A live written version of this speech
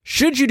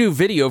Should you do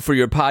video for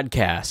your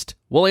podcast?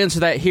 We'll answer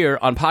that here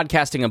on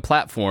Podcasting and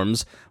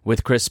Platforms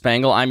with Chris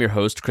Spangle. I'm your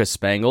host, Chris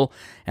Spangle,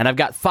 and I've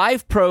got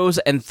 5 pros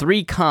and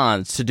 3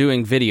 cons to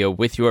doing video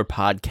with your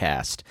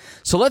podcast.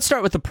 So let's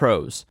start with the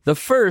pros. The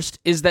first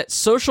is that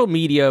social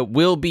media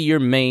will be your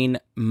main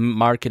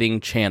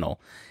marketing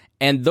channel.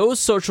 And those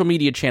social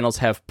media channels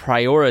have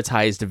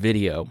prioritized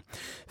video.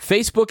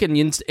 Facebook and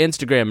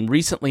Instagram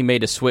recently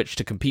made a switch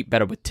to compete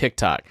better with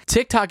TikTok.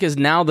 TikTok is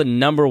now the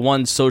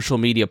 #1 social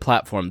media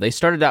platform. They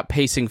started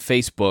outpacing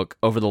Facebook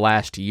over the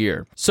last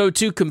year. So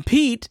to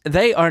compete,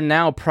 they are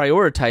now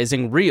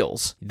prioritizing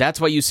Reels.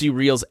 That's why you see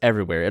Reels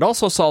everywhere. It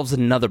also solves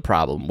another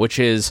problem, which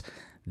is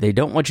they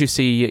don't want you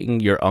seeing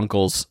your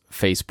uncle's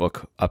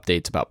Facebook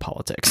updates about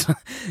politics.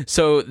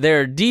 So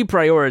they're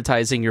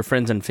deprioritizing your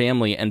friends and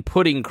family and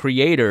putting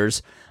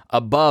creators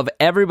above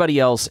everybody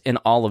else in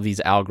all of these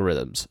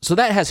algorithms. So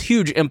that has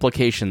huge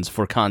implications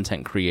for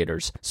content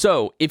creators.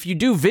 So if you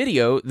do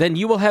video, then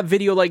you will have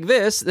video like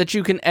this that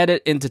you can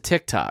edit into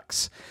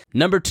TikToks.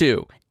 Number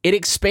 2, it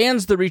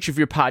expands the reach of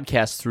your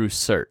podcast through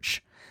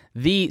search.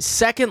 The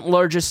second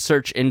largest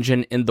search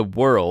engine in the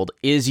world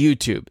is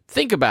YouTube.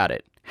 Think about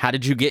it. How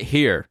did you get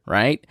here,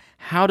 right?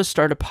 How to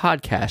start a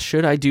podcast?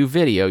 Should I do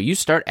video? You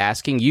start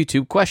asking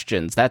YouTube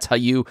questions. That's how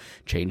you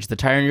change the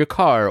tire in your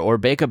car or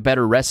bake a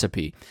better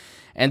recipe.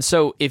 And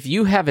so if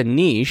you have a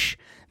niche,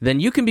 then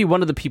you can be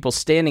one of the people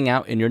standing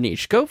out in your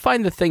niche. Go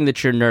find the thing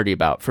that you're nerdy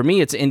about. For me,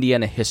 it's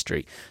Indiana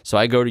history. So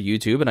I go to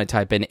YouTube and I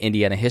type in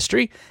Indiana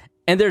history,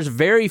 and there's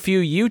very few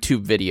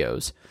YouTube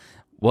videos.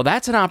 Well,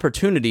 that's an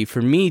opportunity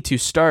for me to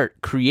start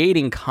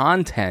creating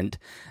content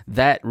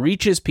that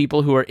reaches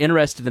people who are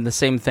interested in the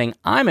same thing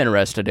I'm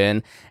interested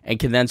in and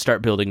can then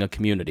start building a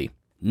community.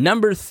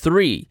 Number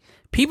 3,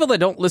 people that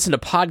don't listen to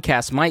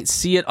podcasts might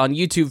see it on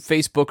YouTube,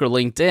 Facebook, or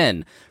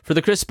LinkedIn. For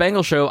the Chris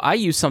Spangle Show, I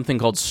use something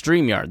called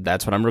StreamYard.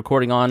 That's what I'm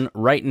recording on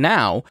right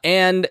now.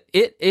 And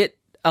it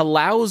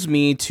allows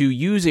me to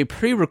use a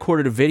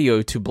pre-recorded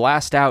video to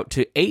blast out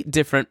to 8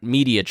 different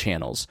media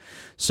channels.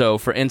 So,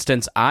 for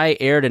instance, I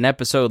aired an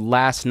episode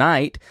last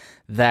night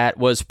that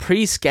was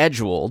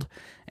pre-scheduled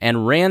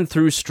and ran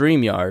through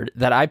StreamYard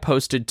that I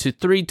posted to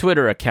 3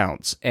 Twitter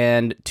accounts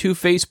and 2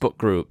 Facebook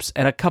groups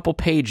and a couple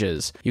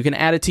pages. You can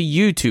add it to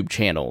YouTube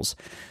channels.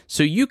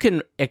 So you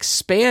can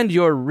expand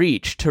your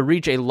reach to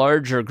reach a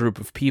larger group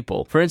of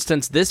people. For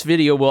instance, this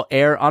video will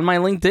air on my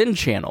LinkedIn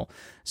channel.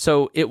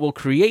 So it will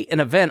create an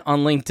event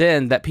on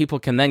LinkedIn that people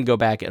can then go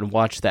back and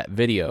watch that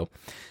video.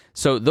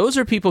 So those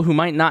are people who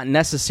might not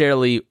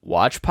necessarily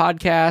watch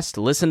podcasts,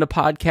 listen to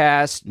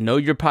podcasts, know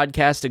your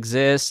podcast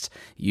exists,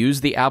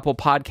 use the Apple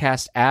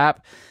Podcast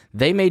app.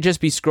 They may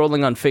just be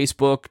scrolling on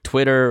Facebook,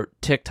 Twitter,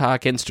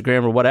 TikTok,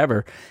 Instagram, or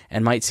whatever,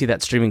 and might see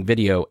that streaming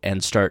video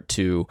and start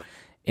to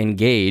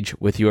engage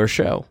with your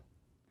show.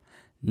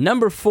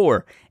 Number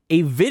 4,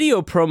 a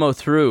video promo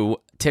through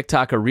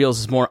TikTok or Reels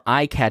is more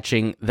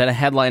eye-catching than a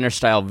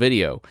headliner-style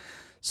video.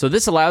 So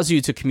this allows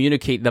you to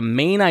communicate the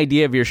main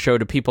idea of your show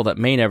to people that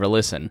may never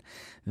listen.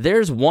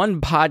 There's one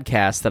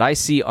podcast that I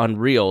see on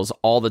Reels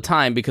all the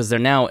time because they're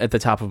now at the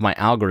top of my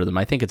algorithm.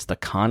 I think it's the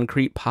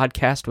Concrete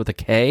Podcast with a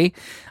K.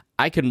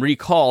 I can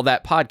recall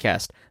that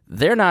podcast.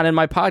 They're not in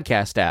my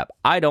podcast app.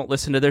 I don't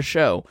listen to their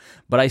show,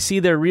 but I see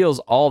their Reels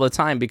all the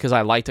time because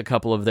I liked a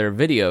couple of their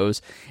videos,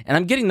 and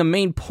I'm getting the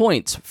main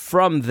points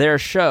from their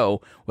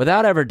show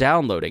without ever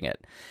downloading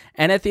it.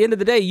 And at the end of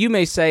the day, you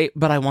may say,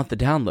 but I want the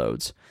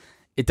downloads.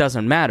 It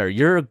doesn't matter.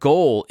 Your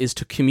goal is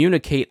to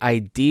communicate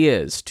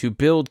ideas, to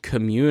build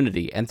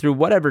community, and through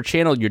whatever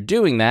channel you're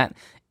doing that,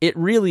 it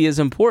really is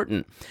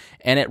important.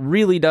 And it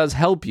really does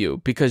help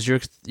you because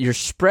you're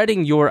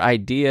spreading your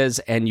ideas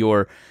and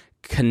you're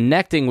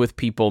connecting with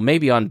people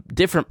maybe on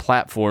different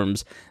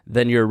platforms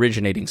than your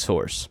originating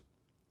source.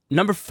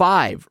 Number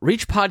 5,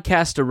 reach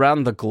podcasts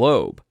around the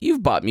globe.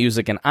 You've bought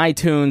music in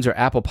iTunes or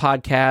Apple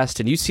Podcast,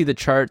 and you see the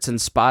charts in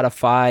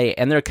Spotify,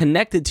 and they're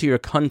connected to your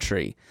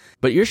country.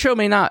 But your show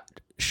may not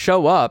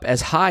show up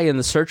as high in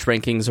the search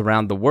rankings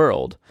around the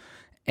world.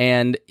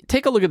 And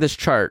take a look at this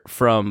chart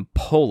from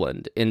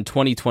Poland in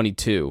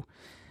 2022.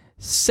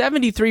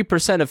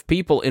 73% of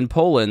people in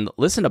Poland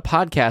listen to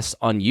podcasts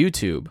on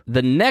YouTube.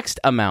 The next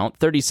amount,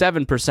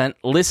 37%,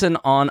 listen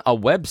on a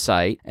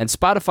website, and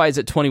Spotify is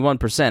at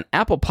 21%.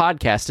 Apple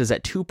Podcast is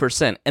at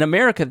 2%. In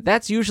America,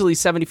 that's usually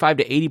 75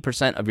 to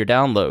 80% of your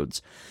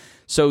downloads.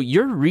 So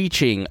you're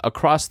reaching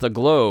across the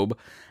globe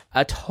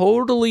a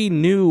totally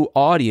new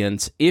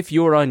audience if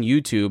you're on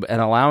YouTube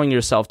and allowing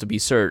yourself to be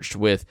searched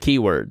with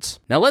keywords.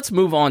 Now let's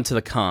move on to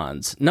the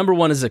cons. Number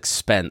 1 is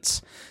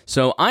expense.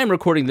 So I'm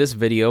recording this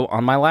video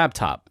on my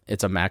laptop.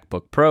 It's a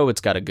MacBook Pro.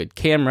 It's got a good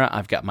camera.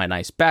 I've got my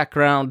nice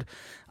background.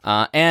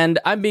 And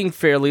I'm being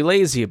fairly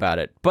lazy about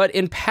it. But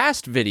in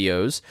past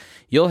videos,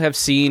 you'll have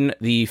seen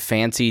the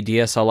fancy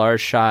DSLR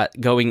shot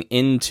going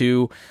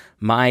into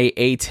my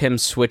ATEM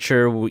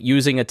switcher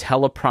using a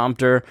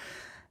teleprompter.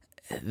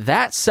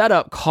 That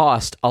setup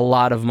cost a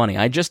lot of money.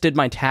 I just did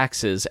my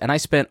taxes, and I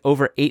spent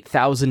over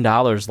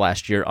 $8,000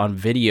 last year on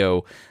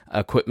video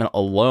equipment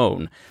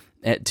alone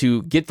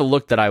to get the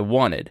look that I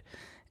wanted.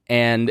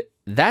 And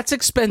that's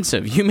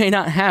expensive. You may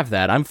not have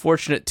that. I'm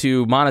fortunate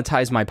to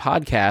monetize my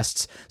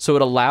podcasts, so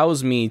it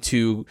allows me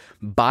to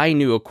buy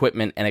new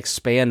equipment and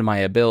expand my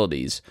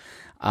abilities.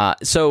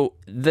 So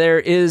there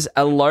is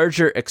a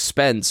larger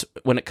expense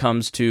when it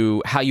comes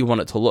to how you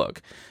want it to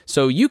look.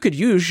 So you could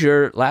use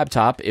your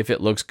laptop if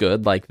it looks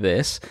good like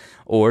this,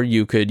 or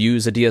you could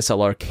use a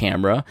DSLR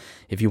camera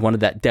if you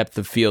wanted that depth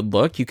of field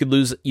look. You could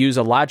use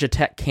a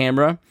Logitech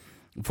camera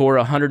for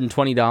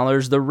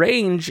 $120. The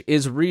range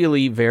is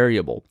really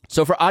variable.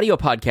 So for audio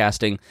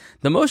podcasting,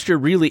 the most you're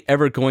really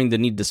ever going to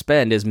need to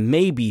spend is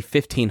maybe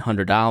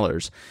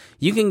 $1,500.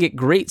 You can get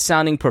great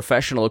sounding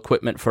professional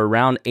equipment for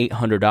around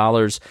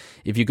 $800.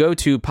 If you go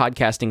to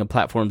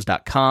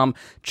podcastingandplatforms.com,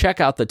 check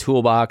out the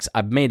toolbox.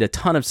 I've made a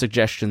ton of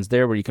suggestions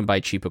there where you can buy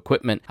cheap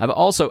equipment. I've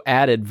also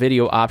added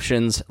video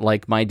options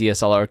like my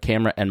DSLR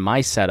camera and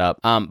my setup.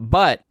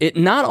 But it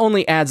not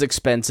only adds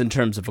expense in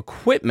terms of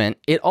equipment,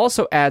 it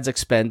also adds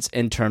expense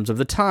in terms of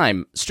the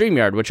time.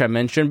 StreamYard, which I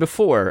mentioned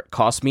before,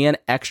 cost me an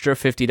extra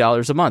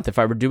 $50 a month. If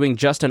I were doing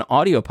just an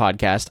audio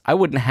podcast, I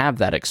wouldn't have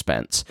that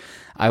expense.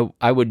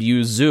 I would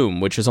use Zoom,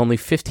 which is only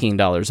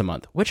 $15 a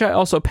month, which I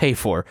also pay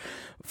for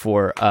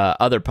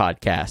other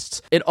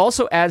podcasts. It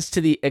also adds to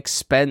the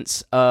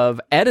expense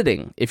of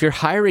editing. If you're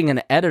hiring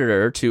an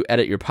editor to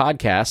edit your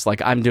podcast,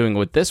 like I'm doing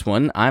with this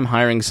one, I'm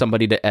hiring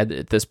somebody to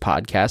edit this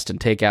podcast and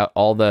take out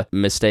all the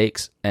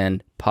mistakes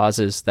and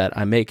pauses that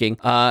I'm making.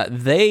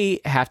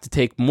 They have to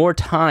take more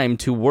time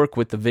to work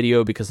with the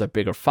video because they're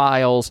bigger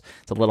files.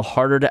 It's a little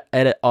harder to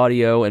edit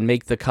audio and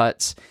make the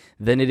cuts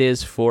than it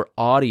is for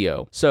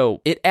audio.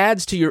 So it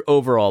adds to your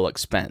overall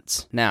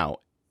expense. Now,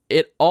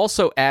 it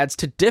also adds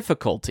to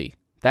difficulty.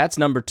 That's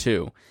number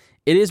 2.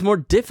 It is more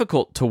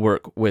difficult to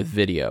work with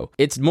video.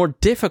 It's more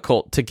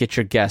difficult to get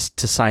your guests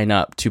to sign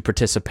up to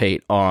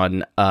participate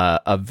on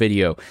a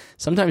video.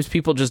 Sometimes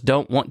people just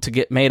don't want to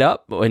get made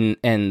up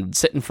and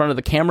sit in front of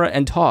the camera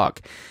and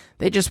talk.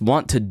 They just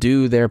want to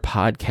do their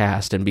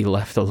podcast and be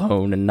left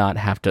alone and not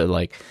have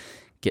to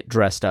get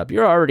dressed up.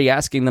 You're already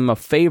asking them a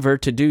favor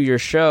to do your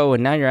show,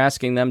 and now you're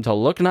asking them to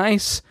look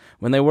nice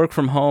when they work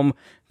from home.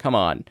 Come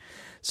on.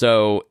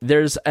 So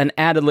there's an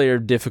added layer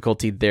of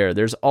difficulty there.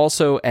 There's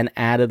also an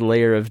added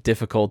layer of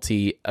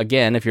difficulty,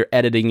 again, if you're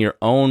editing your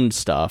own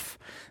stuff,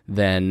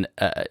 then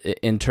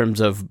in terms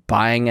of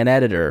buying an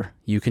editor,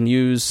 you can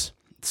use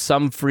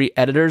some free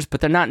editors, but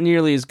they're not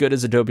nearly as good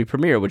as Adobe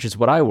Premiere, which is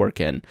what I work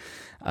in.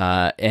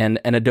 And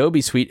an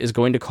Adobe suite is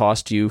going to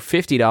cost you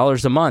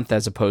 $50 a month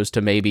as opposed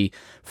to maybe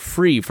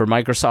free for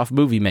Microsoft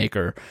Movie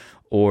Maker,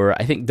 or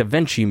I think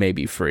DaVinci may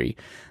be free.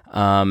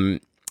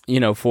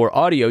 For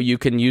audio, you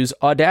can use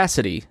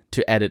Audacity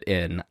to edit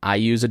in. I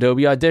use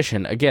Adobe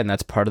Audition. Again,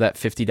 that's part of that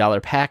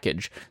 $50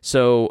 package.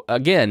 So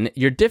again,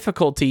 your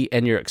difficulty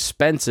and your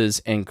expenses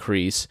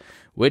increase,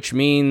 which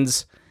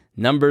means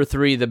number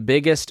 3, the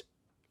biggest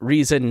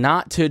reason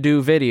not to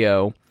do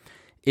video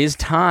is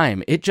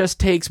time. It just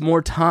takes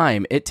more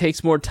time. It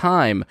takes more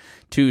time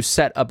to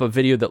set up a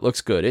video that looks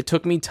good. It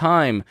took me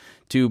time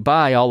to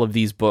buy all of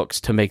these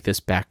books to make this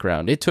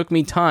background. It took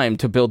me time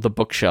to build the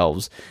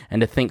bookshelves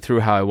and to think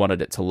through how I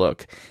wanted it to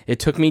look. It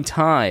took me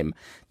time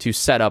to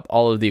set up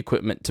all of the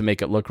equipment to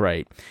make it look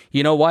right.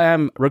 You know why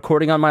I'm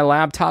recording on my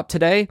laptop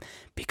today?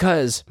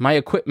 Because my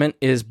equipment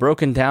is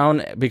broken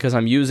down because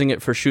I'm using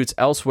it for shoots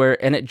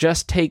elsewhere, and it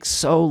just takes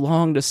so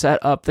long to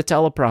set up the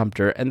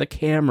teleprompter and the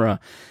camera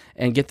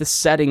and get the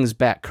settings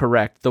back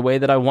correct the way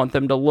that I want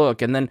them to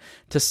look, and then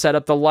to set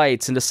up the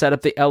lights and to set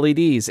up the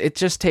LEDs. It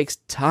just takes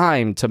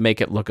time to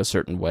make it look a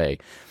certain way.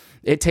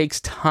 It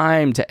takes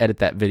time to edit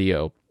that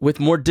video. With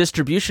more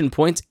distribution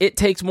points, it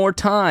takes more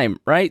time,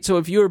 right? So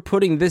if you're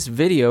putting this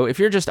video, if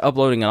you're just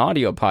uploading an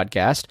audio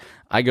podcast,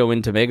 I go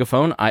into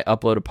Megaphone, I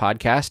upload a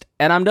podcast,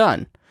 and I'm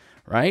done,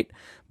 right?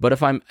 But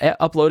if I'm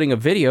uploading a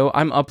video,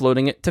 I'm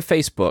uploading it to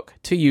Facebook,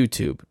 to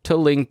YouTube, to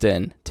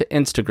LinkedIn, to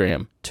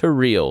Instagram, to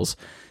Reels,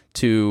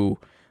 to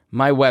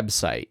my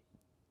website,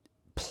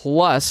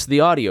 plus the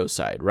audio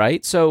side,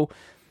 right? So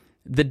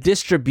the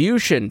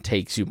distribution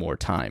takes you more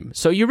time.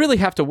 So you really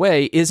have to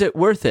weigh, is it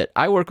worth it?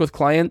 I work with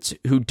clients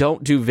who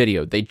don't do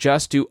video. They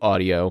just do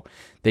audio.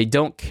 They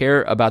don't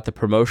care about the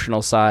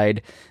promotional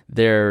side.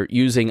 They're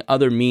using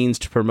other means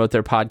to promote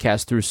their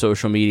podcast through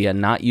social media,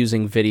 not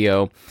using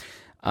video.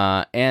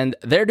 And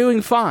they're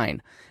doing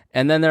fine.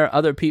 And then there are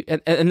other people,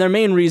 and their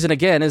main reason,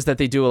 again, is that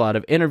they do a lot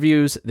of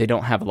interviews. They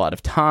don't have a lot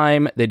of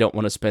time. They don't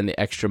want to spend the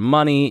extra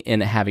money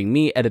in having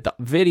me edit the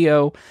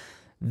video.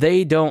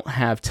 They don't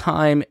have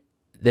time.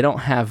 They don't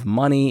have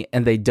money,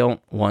 and they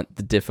don't want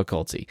the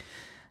difficulty.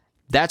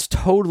 That's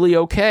totally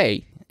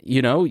okay.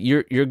 You know,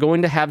 you're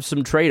going to have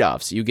some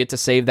trade-offs. You get to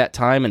save that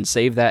time and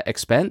save that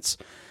expense,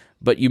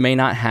 but you may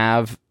not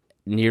have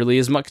nearly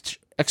as much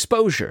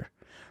exposure,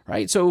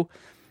 right? So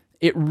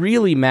it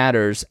really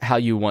matters how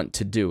you want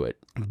to do it.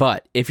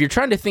 But if you're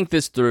trying to think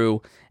this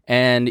through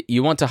and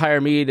you want to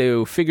hire me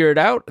to figure it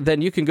out, then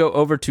you can go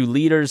over to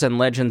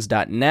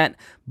leadersandlegends.net,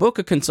 book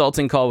a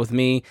consulting call with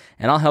me,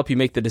 and I'll help you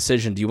make the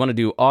decision. Do you want to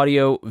do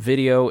audio,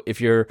 video? If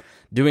you're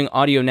doing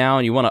audio now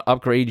and you want to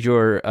upgrade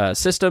your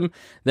system,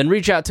 then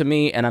reach out to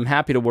me and I'm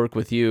happy to work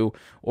with you.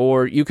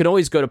 Or you can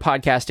always go to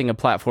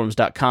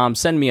podcastingandplatforms.com,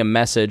 send me a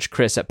message,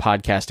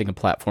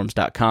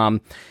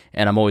 chris@podcastingandplatforms.com,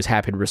 and I'm always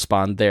happy to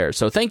respond there.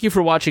 So thank you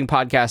for watching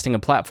Podcasting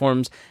and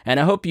Platforms, and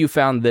I hope you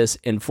found this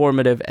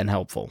informative and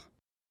helpful.